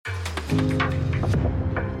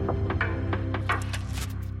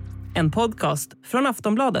En podcast från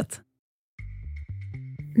Aftonbladet.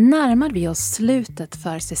 Närmar vi oss slutet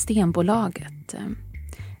för Systembolaget?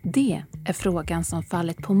 Det är frågan som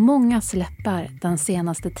fallit på mångas läppar den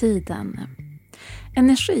senaste tiden.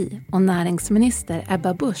 Energi och näringsminister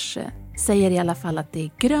Ebba Busch säger i alla fall att det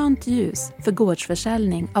är grönt ljus för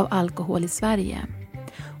gårdsförsäljning av alkohol i Sverige.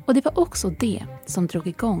 Och det var också det som drog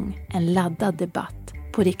igång en laddad debatt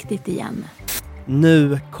på riktigt igen.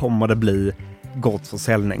 Nu kommer det bli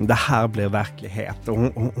gårdsförsäljning. Det här blir verklighet. Och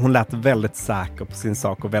hon lät väldigt säker på sin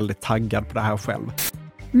sak och väldigt taggad på det här själv.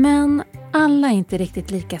 Men alla är inte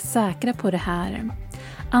riktigt lika säkra på det här.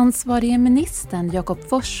 Ansvarige ministern Jakob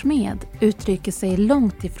Forssmed uttrycker sig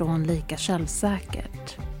långtifrån lika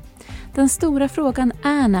självsäkert. Den stora frågan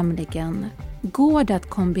är nämligen, går det att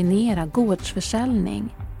kombinera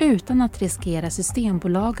gårdsförsäljning utan att riskera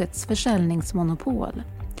Systembolagets försäljningsmonopol?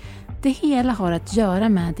 Det hela har att göra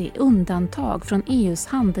med det undantag från EUs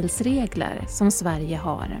handelsregler som Sverige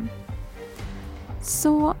har.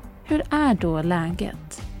 Så hur är då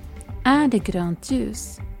läget? Är det grönt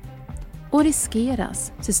ljus? Och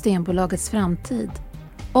riskeras Systembolagets framtid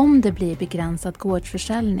om det blir begränsad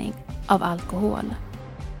gårdsförsäljning av alkohol?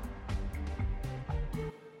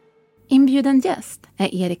 Inbjuden gäst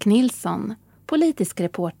är Erik Nilsson, politisk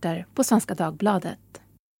reporter på Svenska Dagbladet.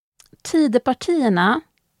 Tidöpartierna,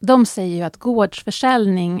 de säger ju att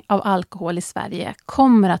gårdsförsäljning av alkohol i Sverige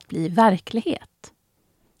kommer att bli verklighet.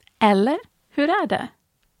 Eller hur är det?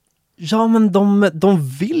 Ja, men de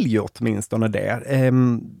vill ju åtminstone det.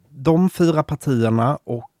 De 4 partierna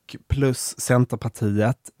och plus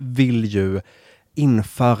Centerpartiet vill ju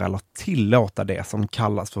införa eller tillåta det som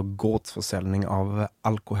kallas för gårdsförsäljning av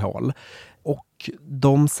alkohol. Och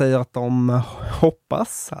de säger att de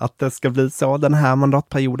hoppas att det ska bli så den här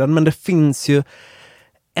mandatperioden. Men det finns ju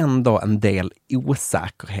ändå en del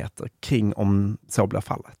osäkerheter kring om så blir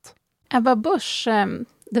fallet. Ebba Busch,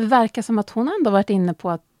 det verkar som att hon ändå varit inne på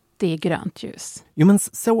att det är grönt ljus. Jo, men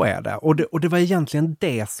så är det. Och det var egentligen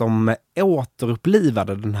det som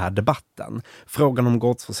återupplivade den här debatten. Frågan om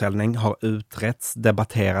gårdsförsäljning har utretts,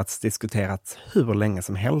 debatterats, diskuterats hur länge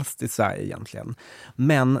som helst i Sverige egentligen.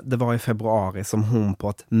 Men det var i februari som hon på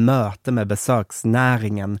ett möte med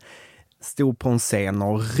besöksnäringen stod på en scen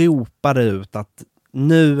och ropade ut att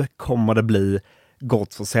nu kommer det bli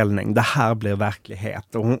gårdsförsäljning. Det här blir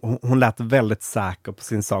verklighet. Och hon lät väldigt säker på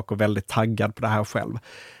sin sak och väldigt taggad på det här själv.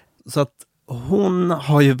 Så att hon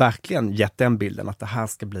har ju verkligen gett den bilden att det här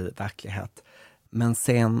ska bli verklighet. Men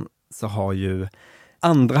sen så har ju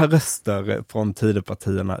andra röster från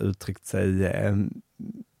Tidöpartierna uttryckt sig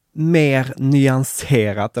mer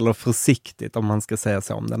nyanserat eller försiktigt, om man ska säga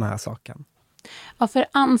så, om den här saken. Ja, för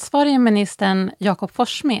ansvarige ministern Jakob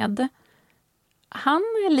Forssmed, han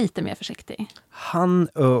är lite mer försiktig.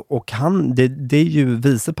 Det är ju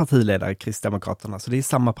vice partiledare i Kristdemokraterna, så det är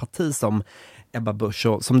samma parti som Ebba Busch.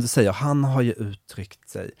 Och som du säger, han har ju uttryckt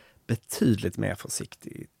sig betydligt mer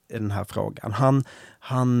försiktig i den här frågan.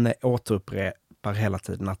 Han återupprepar hela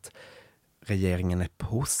tiden att regeringen är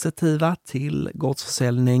positiva till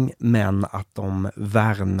gårdsförsäljning, men att de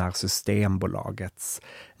värnar Systembolagets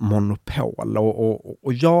monopol.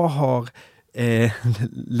 Och jag har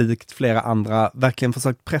likt flera andra verkligen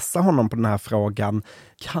försökt pressa honom på den här frågan.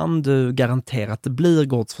 Kan du garantera att det blir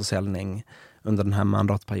gårdsförsäljning under den här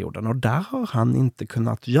mandatperioden? Och där har han inte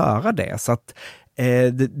kunnat göra det. Så att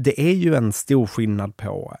det är ju en stor skillnad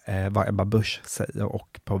på vad Ebba Busch säger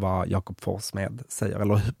och på vad Jakob Forssmed säger,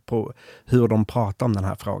 eller på hur de pratar om den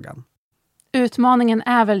här frågan. Utmaningen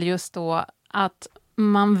är väl just då att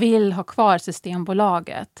man vill ha kvar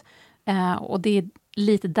Systembolaget. Och det är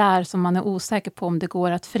lite där som man är osäker på om det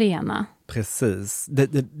går att förena. Precis.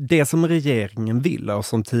 Det som regeringen vill och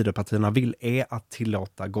som Tidöpartierna vill är att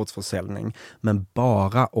tillåta gårdsförsäljning, men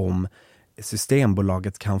bara om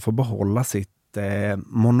Systembolaget kan få behålla sitt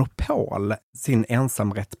monopol, sin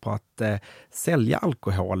ensamrätt på att sälja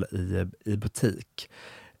alkohol i butik.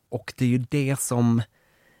 Och det är ju det som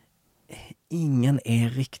ingen är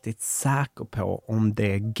riktigt säker på om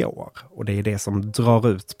det går. Och det är det som drar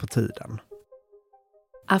ut på tiden.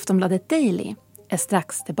 Aftonbladet Daily är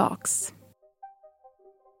strax tillbaks.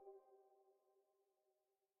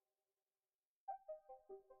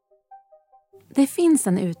 Det finns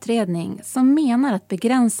en utredning som menar att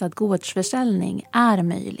begränsad gårdsförsäljning är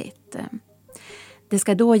möjligt. Det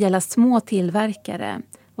ska då gälla små tillverkare,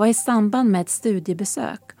 vara i samband med ett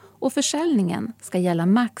studiebesök, och försäljningen ska gälla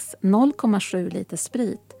max 0,7 liter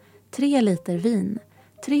sprit, 3 liter vin,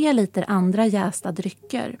 3 liter andra jästa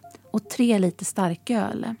drycker och 3 liter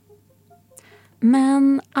starköl.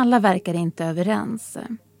 Men alla verkar inte överens.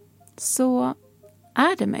 Så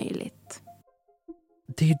är det möjligt?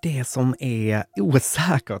 Det är det som är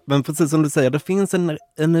osäkert. Men precis som du säger, det finns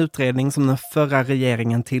en utredning som den förra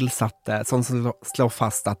regeringen tillsatte som slår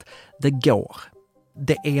fast att det går.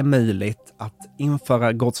 Det är möjligt att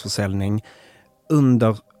införa gårdsförsäljning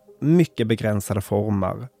under mycket begränsade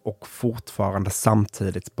former och fortfarande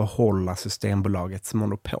samtidigt behålla Systembolagets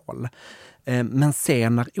monopol. Men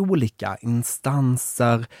sen när olika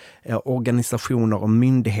instanser, organisationer och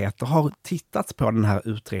myndigheter har tittat på den här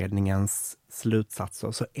utredningens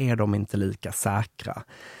slutsatser så är de inte lika säkra.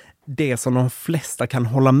 Det som de flesta kan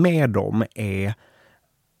hålla med om är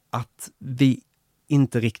att vi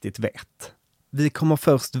inte riktigt vet. Vi kommer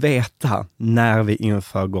först veta när vi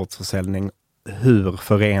inför gårdsförsäljning hur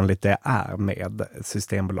förenligt det är med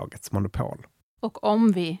Systembolagets monopol. Och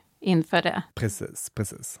om vi inför det. Precis.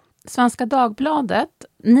 Svenska Dagbladet,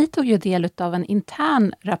 ni tog ju del av en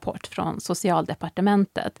intern rapport från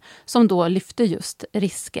Socialdepartementet som då lyfte just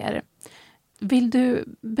risker. Vill du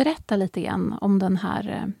berätta lite grann om den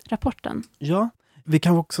här rapporten? Ja, vi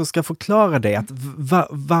kanske också ska förklara det. Att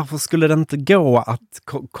varför skulle det inte gå att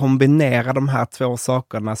kombinera de här två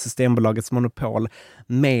sakerna, Systembolagets monopol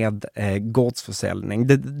med gårdsförsäljning?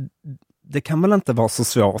 Det kan väl inte vara så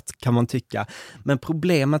svårt, kan man tycka. Men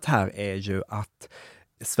problemet här är ju att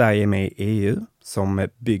Sverige är med i EU som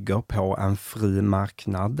bygger på en fri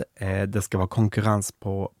marknad. Det ska vara konkurrens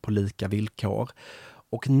på lika villkor.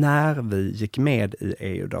 Och när vi gick med i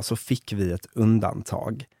EU då, så fick vi ett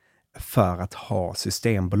undantag för att ha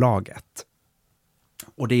Systembolaget.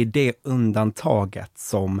 Och det är det undantaget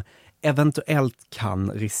som eventuellt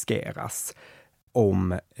kan riskeras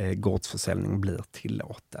om gårdsförsäljning blir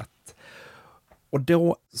tillåtet. Och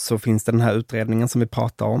då så finns det den här utredningen som vi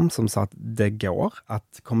pratar om som sa att det går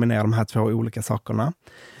att kombinera de här två olika sakerna.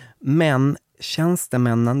 Men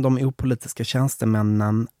tjänstemännen, de opolitiska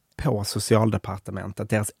tjänstemännen på Socialdepartementet,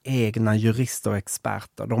 deras egna jurister och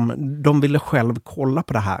experter, de ville själv kolla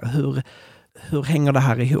på det här. Hur hänger det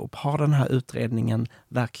här ihop? Har den här utredningen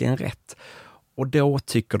verkligen rätt? Och då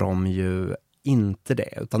tycker de ju inte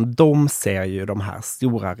det, utan de ser ju de här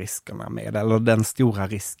stora riskerna med, eller den stora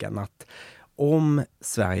risken att om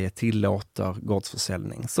Sverige tillåter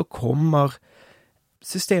gårdsförsäljning så kommer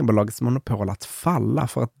Systembolagets monopol att falla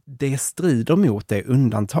för att det strider mot det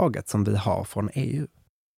undantaget som vi har från EU.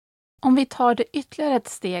 Om vi tar det ytterligare ett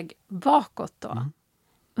steg bakåt då.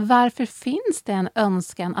 Varför finns det en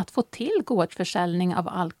önskan att få till gårdsförsäljning av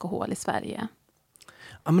alkohol i Sverige?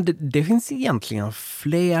 Ja, men det finns egentligen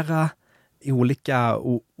flera olika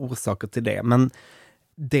orsaker till det. Men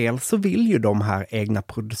dels så vill ju de här egna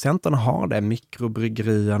producenterna ha det,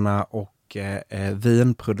 mikrobryggerierna och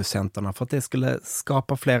vinproducenterna, för att det skulle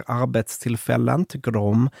skapa fler arbetstillfällen, tycker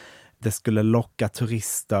de. Det skulle locka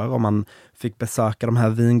turister om man fick besöka de här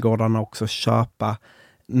vingårdarna och också köpa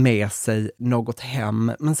med sig något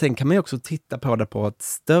hem. Men sen kan man ju också titta på det på ett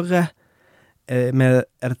större, med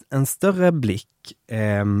en större blick,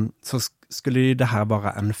 så skulle ju det här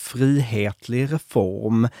vara en frihetlig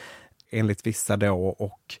reform enligt vissa då,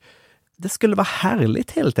 och det skulle vara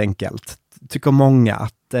härligt helt enkelt, tycker många,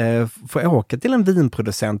 att få åka till en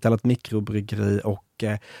vinproducent eller ett mikrobryggeri och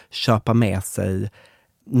köpa med sig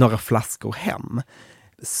några flaskor hem.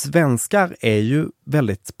 Svenskar är ju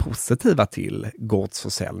väldigt positiva till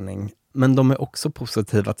gårdsförsäljning, men de är också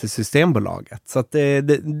positiva till Systembolaget. Så att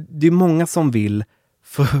det är många som vill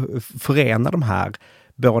förena de här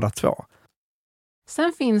båda två.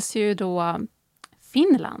 Sen finns ju då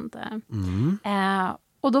Finland.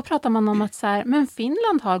 Och då pratar man om att så här, men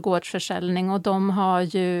Finland har gårdsförsäljning och de har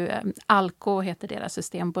ju Alko, heter deras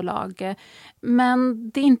systembolag. Men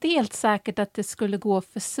det är inte helt säkert att det skulle gå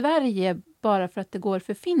för Sverige bara för att det går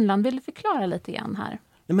för Finland. Vill du förklara lite grann här?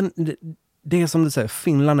 Nej, men det är som du säger,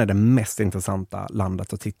 Finland är det mest intressanta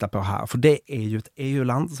landet att titta på här. För det är ju ett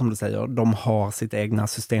EU-land, som du säger. De har sitt egna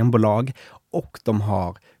systembolag och de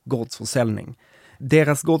har gårdsförsäljning.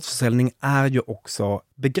 Deras gårdsförsäljning är ju också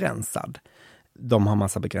begränsad. De har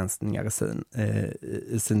massa begränsningar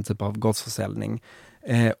i sin typ av gårdsförsäljning.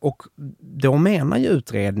 Och då menar ju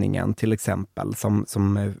utredningen till exempel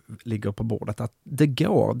som ligger på bordet att det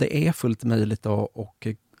är fullt möjligt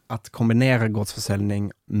att kombinera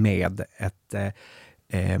gårdsförsäljning med ett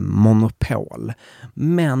monopol.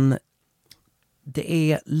 Men det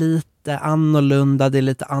är lite annorlunda, det är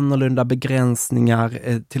lite annorlunda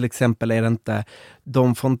begränsningar. Till exempel är det inte,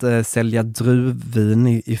 de får inte sälja druvvin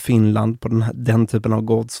i Finland på den typen av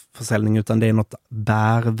gårdsförsäljning, utan det är något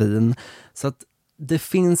bärvin. Så att det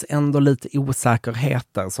finns ändå lite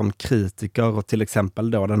osäkerheter som kritiker, och till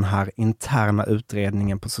exempel då den här interna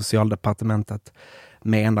utredningen på Socialdepartementet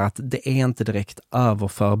menar att det är inte direkt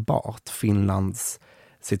överförbart, Finlands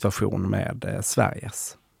situation med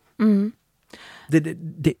Sveriges. Mm.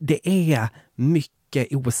 Det är mycket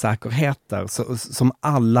osäkerheter som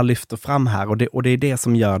alla lyfter fram här, och det är det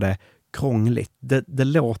som gör det krångligt. Det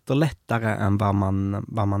låter lättare än vad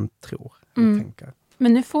man tror. Tänker.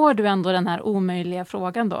 Men nu får du ändå den här omöjliga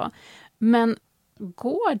frågan då. Men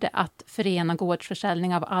går det att förena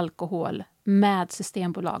gårdsförsäljning av alkohol med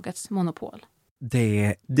Systembolagets monopol? Det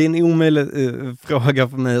är en omöjlig fråga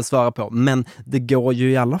för mig att svara på, men det går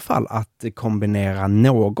ju i alla fall att kombinera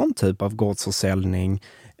någon typ av gårdsförsäljning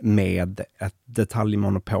med ett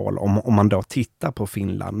detaljmonopol om man då tittar på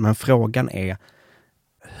Finland. Men frågan är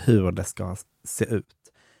hur det ska se ut.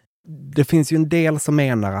 Det finns ju en del som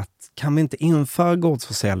menar att kan vi inte införa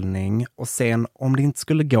gårdsförsäljning och sen om det inte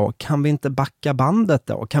skulle gå, kan vi inte backa bandet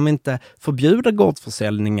då? Kan vi inte förbjuda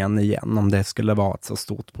gårdsförsäljningen igen om det skulle vara ett så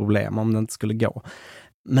stort problem, om det inte skulle gå?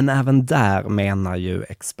 Men även där menar ju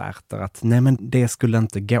experter att nej, men det skulle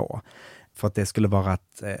inte gå. För att det skulle vara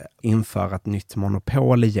att införa ett nytt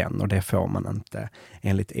monopol igen, och det får man inte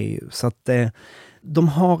enligt EU. Så att de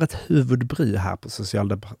har ett huvudbry här på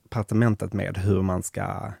Socialdepartementet med hur man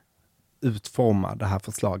ska utforma det här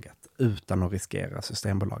förslaget utan att riskera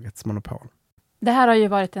Systembolagets monopol. Det här har ju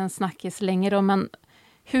varit en snackis länge då, men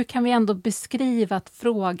hur kan vi ändå beskriva att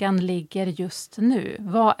frågan ligger just nu?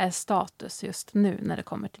 Vad är status just nu när det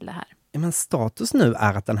kommer till det här? Men status nu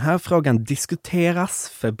är att den här frågan diskuteras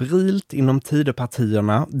febrilt inom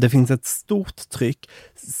Tidöpartierna. Det finns ett stort tryck,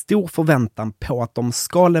 stor förväntan på att de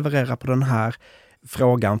ska leverera på den här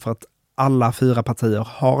frågan, för att alla 4 partier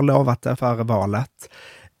har lovat det före valet.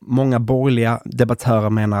 Många borgerliga debattörer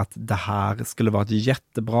menar att det här skulle vara ett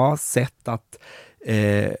jättebra sätt att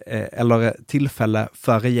eller tillfälle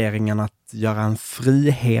för regeringen att göra en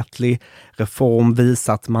frihetlig reform,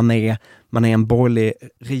 visa att man är en borgerlig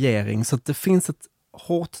regering. Så att det finns ett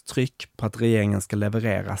hårt tryck på att regeringen ska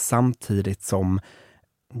leverera, samtidigt som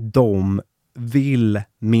de vill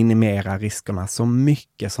minimera riskerna så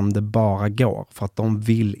mycket som det bara går, för att de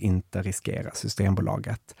vill inte riskera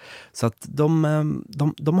Systembolaget. Så att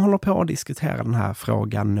de håller på att diskutera den här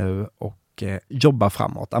frågan nu och jobba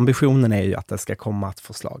framåt. Ambitionen är ju att det ska komma ett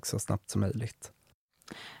förslag så snabbt som möjligt.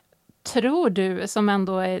 Tror du, som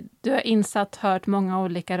ändå du har insatt, hört många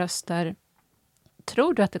olika röster,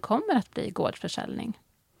 tror du att det kommer att bli gårdsförsäljning?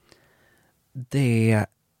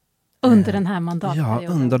 Under den här mandatperioden? Ja,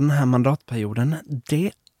 under den här mandatperioden.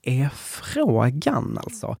 Det är frågan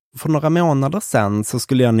alltså. För några månader sedan så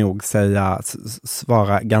skulle jag nog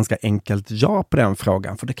svara ganska enkelt ja på den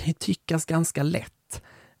frågan. För det kan ju tyckas ganska lätt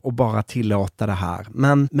att bara tillåta det här.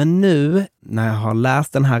 Men nu när jag har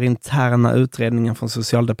läst den här interna utredningen från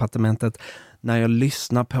Socialdepartementet, när jag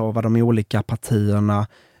lyssnar på vad de olika partierna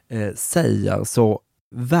säger, så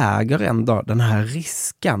väger ändå den här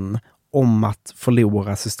risken om att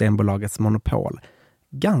förlora Systembolagets monopol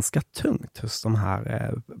ganska tungt hos de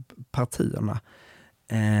här partierna.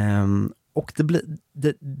 Och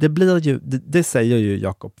det säger ju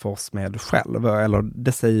Jakob Forssmed själv, eller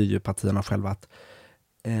det säger ju partierna själva, att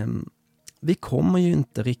vi kommer ju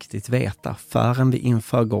inte riktigt veta förrän vi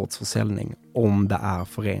inför gårdsförsäljning om det är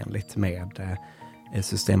förenligt med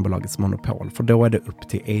Systembolagets monopol, för då är det upp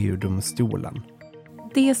till EU-domstolen.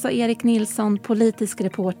 Det sa Erik Nilsson, politisk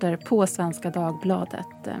reporter på Svenska Dagbladet.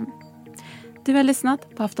 Du har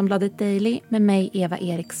lyssnat på Aftonbladet Daily med mig, Eva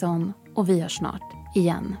Ericsson, och vi hörs snart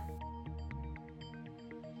igen.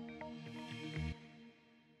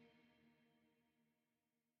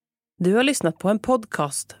 Du har lyssnat på en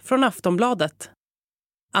podcast från Aftonbladet.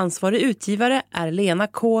 Ansvarig utgivare är Lena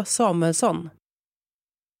K. Samuelsson.